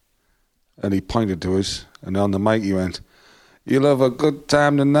and he pointed to us, and on the mic he went, "You'll have a good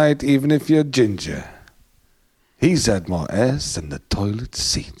time tonight even if you're ginger. He's had more ass than the toilet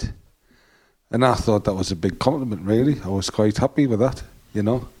seat." And I thought that was a big compliment, really. I was quite happy with that,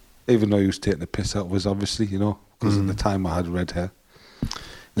 even though he was taking the piss out of us, obviously, because at the time I had red hair.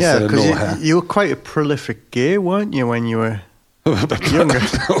 Yeah, instead of no hair. because you were quite a prolific gay, weren't you, when you were Younger.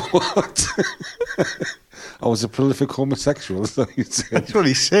 What? I was a prolific homosexual. Is that what you said? That's what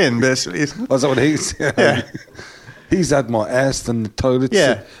he's saying, basically. Isn't it? Was that what he's saying? Yeah. He's had more ass than the toilet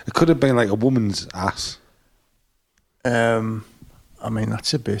Yeah. seat. It could have been like a woman's ass. I mean,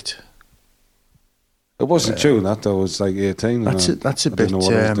 that's a bit. It wasn't true that. I was like 18. That's and that's a I bit. didn't know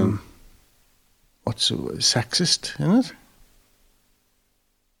what I was doing. Sexist, isn't it?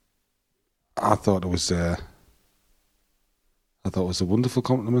 I thought it was. I thought it was a wonderful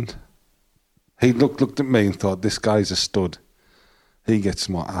compliment. He looked at me and thought, "This guy's a stud. He gets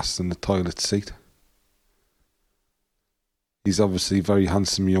more ass than the toilet seat. He's obviously a very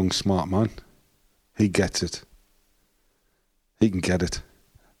handsome, young, smart man. He gets it. He can get it."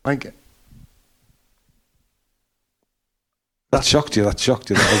 Like, That shocked you. That shocked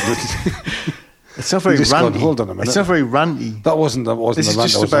you. That was it's not very just gone, ranty. hold on a minute. It's not very ranty. that wasn't This the is rant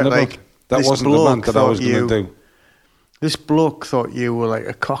just I was about, on about. like, That this wasn't the bloke rant that I was thought going to you- do. This bloke thought you were like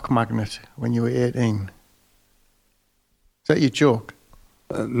a cock magnet when you were 18. Is that your joke?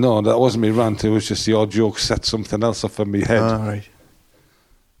 No, that wasn't me rant. It was just your joke set something else off in my head. All right.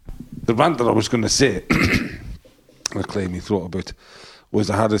 The rant that I was going to say, I claim you thought about, was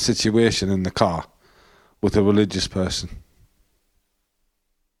I had a situation in the car with a religious person,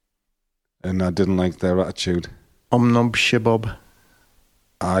 and I didn't like their attitude. Nob shibob.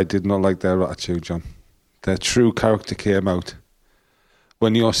 I did not like their attitude, John. Their true character came out.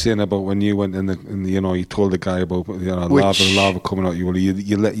 When you're saying about when you went in the you told the guy about lava coming out,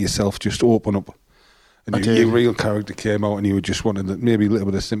 you let yourself just open up, and your real character came out, and you just wanted maybe a little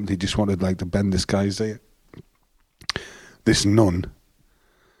bit of sympathy, just wanted like to bend this guy's ear. This nun,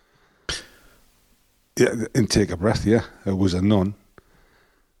 yeah, and take a breath, yeah, it was a nun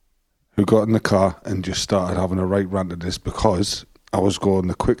who got in the car and just started having a right rant at this because I was going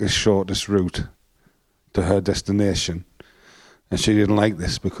the quickest, shortest route to her destination. And she didn't like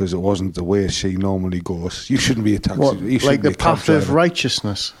this because it wasn't the way she normally goes. You shouldn't be a taxi. What, you shouldn't like be the a cab path of driver.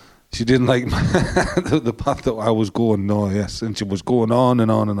 righteousness? She didn't like the path that I was going. No, yes, and she was going on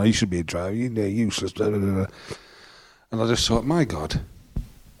and on. And you should be a driver. You're useless. Blah, blah, blah. And I just thought, my God,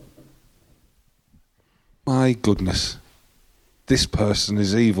 my goodness, this person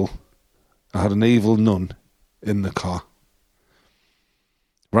is evil. I had an evil nun in the car,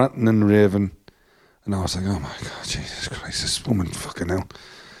 ranting and raving. And I was like, oh my God, Jesus Christ, this woman, fucking hell.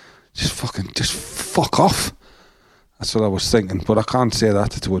 Just fuck off. That's what I was thinking. But I can't say that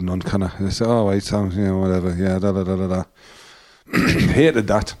to a nun, can I? They say, oh, right, sounds, whatever. Yeah, da. Hated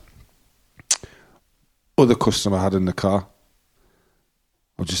that. Other customer I had in the car,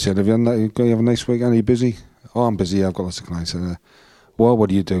 I just said, have you have a nice weekend? Are you busy? Oh, I'm busy. I've got lots of clients. Well, what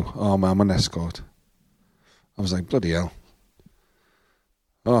do you do? Oh, I'm an escort. I was like, bloody hell.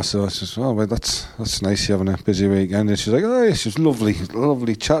 Oh, so I said, oh, well, that's nice, you having a busy weekend. And she's like, oh, yeah, she's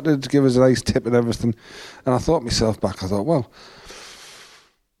lovely, chatted, give us a nice tip and everything. And I thought to myself back, I thought, well,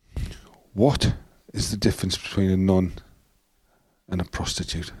 what is the difference between a nun and a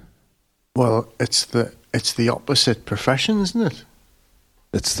prostitute? Well, it's the opposite profession, isn't it?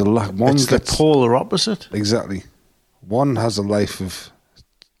 It's the one it's the gets polar opposite. exactly. One has a life of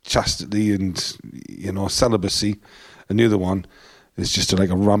chastity and celibacy, and the other one is just like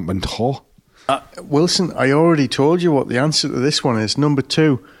a rampant whore. Wilson, I already told you what the answer to this one is. Number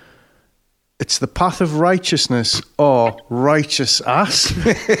 2, it's the path of righteousness or righteous ass.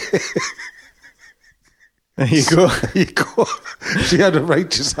 There you go. She had a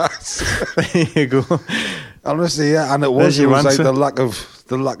righteous ass. There you go. Honestly, yeah, and it There's was your like answer. the lack of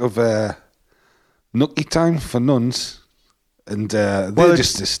nookie time for nuns, and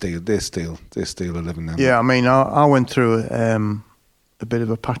they steal a living now. Yeah, I mean, I went through a bit of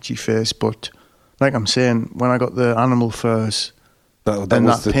a patchy phase, but like I'm saying, when I got the animal furs that and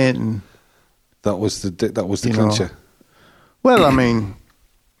was that painting, that was the you know. clincher. Well, I mean,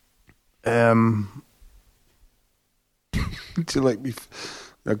 Do you like me?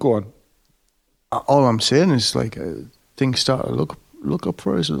 Yeah, go on. all I'm saying is like things start to look up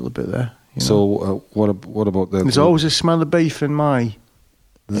for us a little bit there. You know? So what about the? There's always a smell of beef in my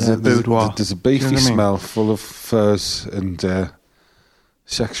boudoir. There's a beefy Do you know what I mean? smell full of furs and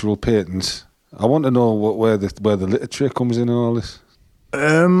sexual patents. I want to know where the literature comes in and all this.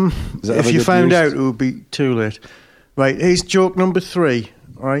 Does that If ever you get found used? out, it would be too late. Right, here's joke number 3.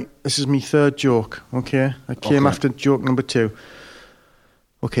 Right, this is my third joke. Okay, I came Okay. after joke number 2.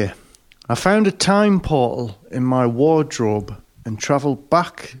 Okay, I found a time portal in my wardrobe and travelled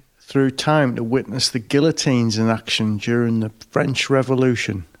back through time to witness the guillotines in action during the French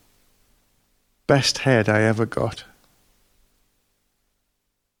Revolution. Best head I ever got.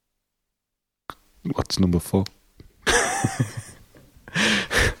 What's number 4?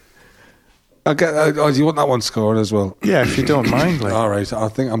 I get. Do you want that one scored as well? Yeah, if you don't mind. Like, All right. I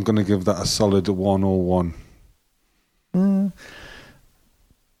think I'm going to give that a solid 101.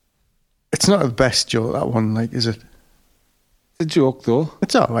 it's not the best joke, that one, like, is it? It's a joke, though.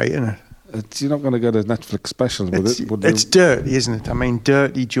 It's all right, isn't it? You're not going to get a Netflix special with it. would It's you? dirty, isn't it? I mean,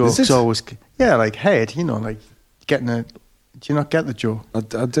 dirty jokes it? always... Yeah, like head, you know, like getting a... Do you not get the joke?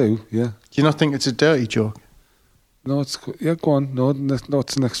 I do, yeah. Do you not think it's a dirty joke? No, yeah, go on. No,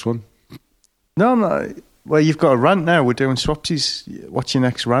 it's the next one. No, I'm not... Well, you've got a rant now. We're doing swapsies. What's your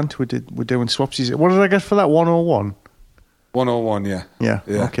next rant? We're doing swapsies. What did I get for that? 101? 101, yeah. Yeah,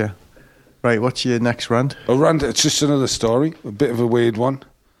 Yeah. okay. Right, what's your next rant? A rant, it's just another story, a bit of a weird one.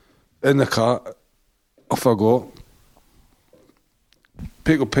 In the car, off I go.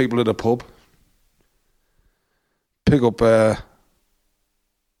 Pick up people at a pub. Pick up...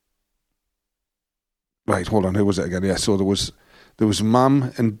 Right, hold on, who was it again? Yeah, so there was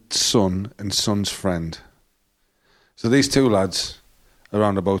mum and son's friend. So these two lads,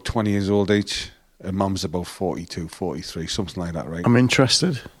 around about 20 years old each, and mum's about 42, 43, something like that, right? I'm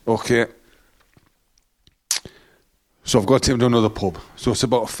interested. Okay. So I've got to to another pub. So it's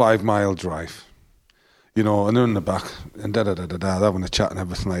about a 5 mile drive. You know, and they're in the back, and they're having a chat and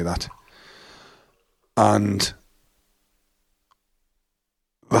everything like that. And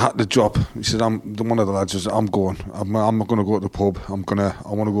they had to drop. He said, one of the lads says, I'm going. I'm not going to go to the pub. I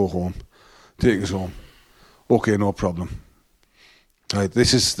want to go home. Take us home. Okay, no problem. Right,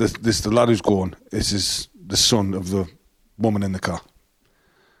 this is the lad who's going. This is the son of the woman in the car.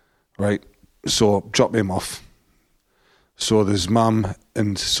 Right, so drop him off. So there's mum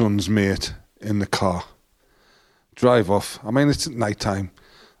and son's mate in the car. Drive off. I mean, it's at night time.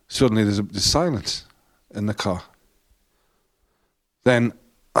 Suddenly there's silence in the car. Then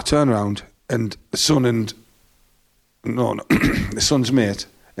I turn around and the son's mate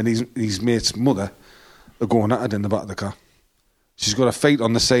and his mate's mother are going at it in the back of the car. She's got a fight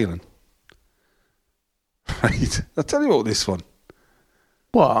on the ceiling. Right, I'll tell you about this one.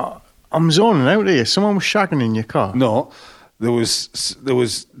 What? I'm zoning out here. Someone was shagging in your car. No, there was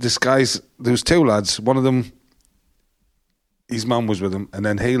this guy's. There was two lads. One of them, his mum was with him, and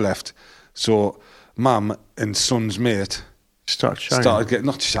then he left. So, mum and son's mate Started getting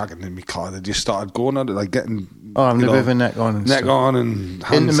not shagging in my car. They just started going at it, like getting. having a bit of a neck on and neck stuff. on and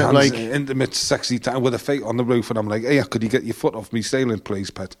hands, Intimate, like- intimate, sexy time with a fight on the roof, and I'm like, "Hey, could you get your foot off me ceiling,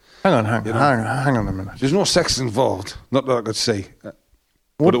 please, pet?" Hang on a minute. There's no sex involved, not that I could see,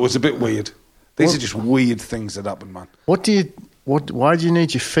 but it was a bit weird. These are just weird things that happen, man. Why do you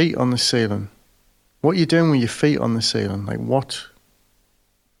need your feet on the ceiling? What are you doing with your feet on the ceiling? Like, what?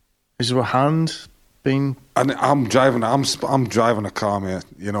 Is there a hand being... And I'm driving a car, mate.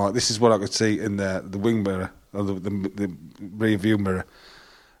 You know, this is what I could see in the wing mirror, or the rear view mirror.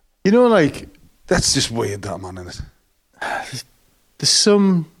 You know, like... That's just weird, that, man, isn't it? There's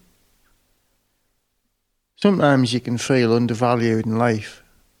sometimes you can feel undervalued in life.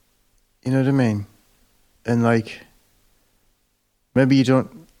 You know what I mean? And, like, maybe you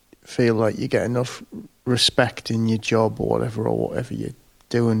don't feel like you get enough respect in your job or whatever you're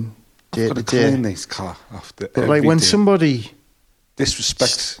doing day I've to got to clean day. this car after But, like, when day. somebody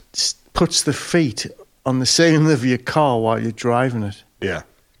disrespects... puts the feet on the ceiling of your car while you're driving it, Yeah,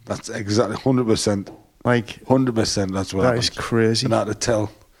 that's exactly 100%. like, 100%, that's what that happens. is crazy. And I had to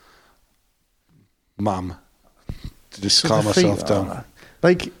tell Mum to just So calm the feet myself down. are-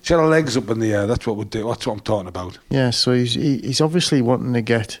 Like, She had her legs up in the air. That's what we do. That's what I'm talking about. yeah, so he's obviously wanting to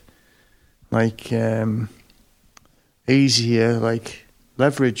get, like, easier, like,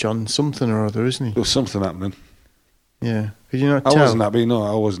 leverage on something or other, isn't he? There was something happening. Yeah. Could you not I tell? wasn't happy. No,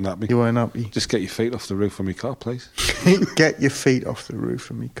 I wasn't happy. You weren't happy. Just get your feet off the roof of my car, please. Get your feet off the roof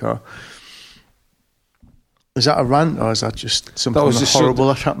of my car. Is that a rant or is that just something horrible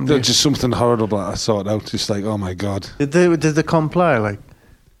that happened to you? Just something horrible that I sorted out. Just like, oh my God. Did they comply? Like,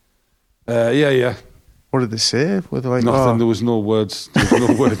 Yeah. what did they say? Were they like, Nothing. oh, There was no words. There was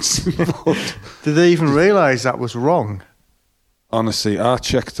no words involved. did they even realise that was wrong? Honestly, I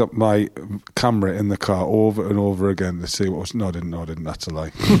checked up my camera in the car over and over again to see what was. No, I didn't. That's a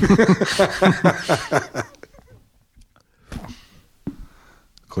lie.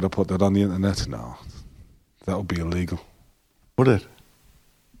 Could I put that on the internet? No. That would be illegal. Would it?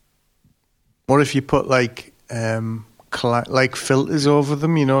 What if you put like filters over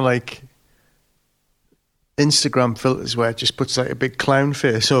them? You know, like Instagram filters where it just puts like a big clown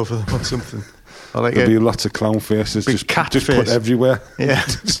face over them or something. Or like There'll be lots of clown faces. big Just cat put face. everywhere. Yeah.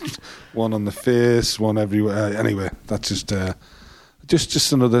 Just one on the face, one everywhere. Anyway, that's just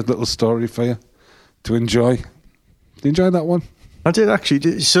another little story for you to enjoy. Do you enjoy that one? I did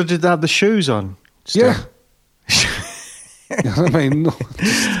actually. So did they have the shoes on? Yeah. You know what I mean? No,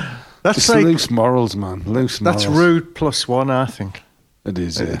 That's just like loose morals, man. Loose morals. that's rude +1, I think. It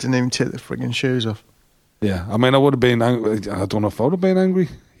is, They yeah. didn't even take the frigging shoes off. Yeah, I mean, I would have been angry. I don't know if I would have been angry,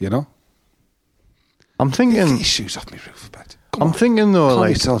 you know? I'm Get thinking. your shoes off me, Roof, bed. Come I'm on, thinking though, calm like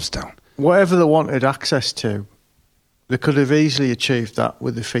yourselves down. whatever they wanted access to, they could have easily achieved that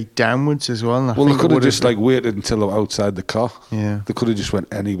with the feet downwards as well. And I Well, they think it could have would just, like, waited until they were outside the car. Yeah. They could have just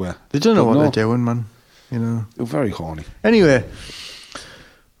went anywhere. They don't know But what no, they're doing, man. You know. They're very horny. Anyway,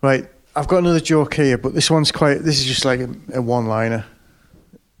 right. I've got another joke here, but this one's quite. This is just like a one-liner.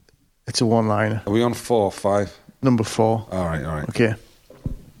 It's a one-liner. Are we on 4 or 5? Number 4. All right. Okay.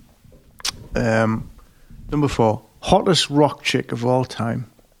 Number 4. Hottest rock chick of all time.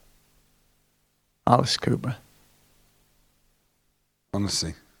 Alice Cooper.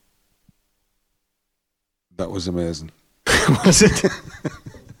 Honestly. That was amazing. Was it?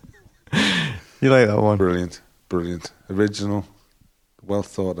 You like that one? Brilliant. Original, well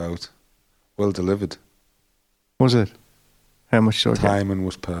thought out, well delivered. Was it? How much do I get? Timing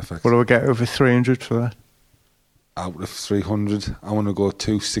was perfect. What do I get? Over 300 for that? Out of 300, I want to go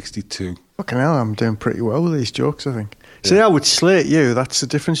 262. Fucking hell, I'm doing pretty well with these jokes, I think. See, I would slate you. That's the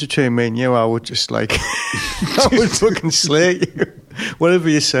difference between me and you. I would just like, I would fucking slate you. Whatever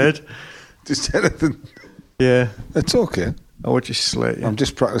you said. Just anything. Yeah, It's okay. I would just slate you. I'm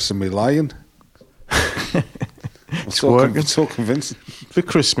just practicing my lying. It's working. It's so convincing. For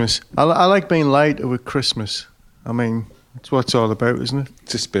Christmas. I like being lighter with Christmas. I mean, it's what it's all about, isn't it?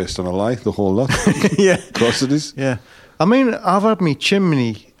 Just based on a lie, the whole lot. Yeah. Of course it is. Yeah. I mean, I've had me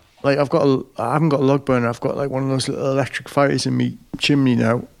chimney. Like, I haven't got a log burner. I've got like one of those little electric fires in me chimney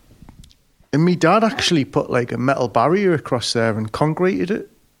now. And me dad actually put like a metal barrier across there and concreted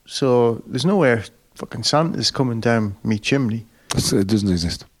it. So there's no way fucking Santa's coming down me chimney. It doesn't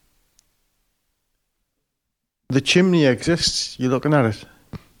exist. The chimney exists. You're looking at it.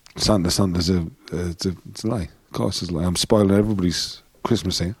 Santa's it's a lie. Of course it's a lie. I'm spoiling everybody's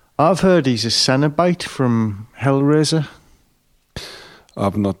Christmas here. I've heard he's a Cenobite from Hellraiser.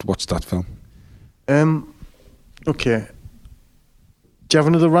 I've not watched that film. Okay. Do you have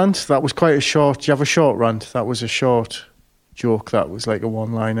another rant? That was quite a short. Do you have a short rant? That was a short joke. That was like a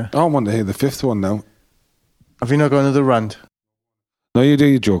one-liner. I want to hear the 5th one now. Have you not got another rant? No, you do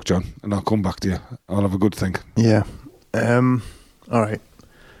your joke, John, and I'll come back to you. I'll have a good think. Yeah. All right.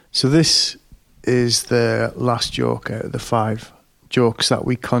 So this is the last joke out of the 5 jokes that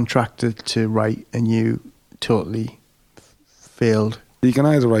we contracted to write, and you totally failed. You can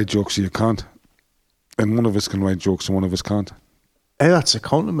either write jokes or you can't. And one of us can write jokes and one of us can't. Hey, that's a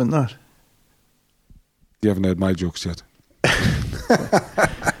compliment, that. You haven't heard my jokes yet.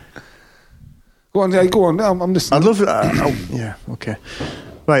 Go on, yeah, go on. I'm listening. I'd love it. Yeah, okay.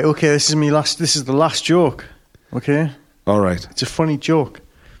 Right, okay, this is the last joke. Okay? All right. It's a funny joke.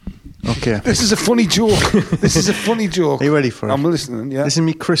 Okay. This is a funny joke. This is a funny joke. Are you ready for it? I'm listening, yeah. This is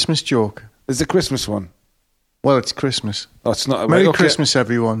me Christmas joke. It's a Christmas one. Well, it's Christmas. Oh, it's not. Merry okay. Christmas,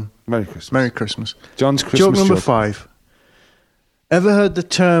 everyone. Merry Christmas. Merry Christmas. John's Christmas Joke number joke. 5. Ever heard the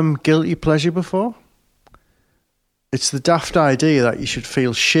term guilty pleasure before? It's the daft idea that you should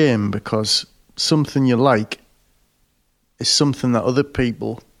feel shame because something you like is something that other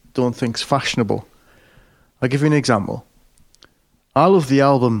people don't think's fashionable. I'll give you an example. I love the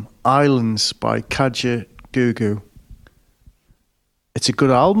album Islands by Kaja Gugu. It's a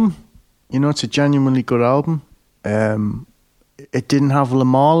good album. You know, it's a genuinely good album. It didn't have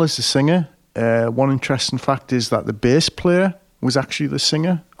Lamar as the singer. One interesting fact is that the bass player was actually the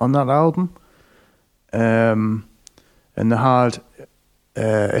singer on that album. And they had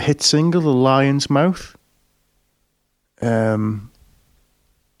a hit single, The Lion's Mouth. You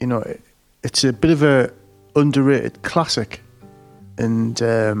know, it's a bit of a underrated classic. And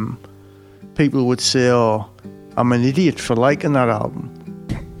people would say, oh, I'm an idiot for liking that album.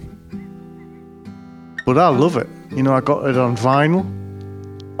 But I love it. You know, I got it on vinyl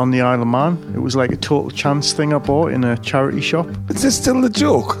on the Isle of Man. It was like a total chance thing I bought in a charity shop. Is this still the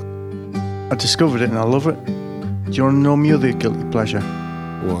joke? I discovered it and I love it. Do you want to know my other guilty pleasure?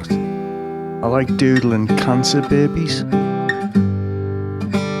 What? I like doodling cancer babies.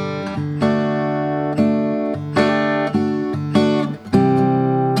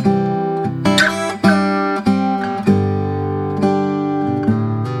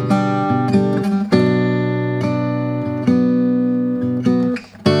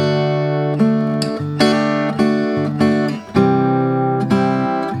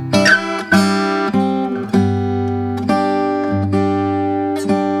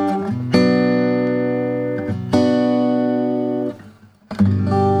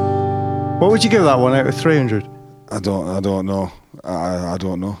 Would you give that one out of 300? I don't know. I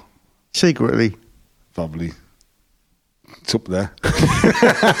don't know. Secretly. Probably. It's up there.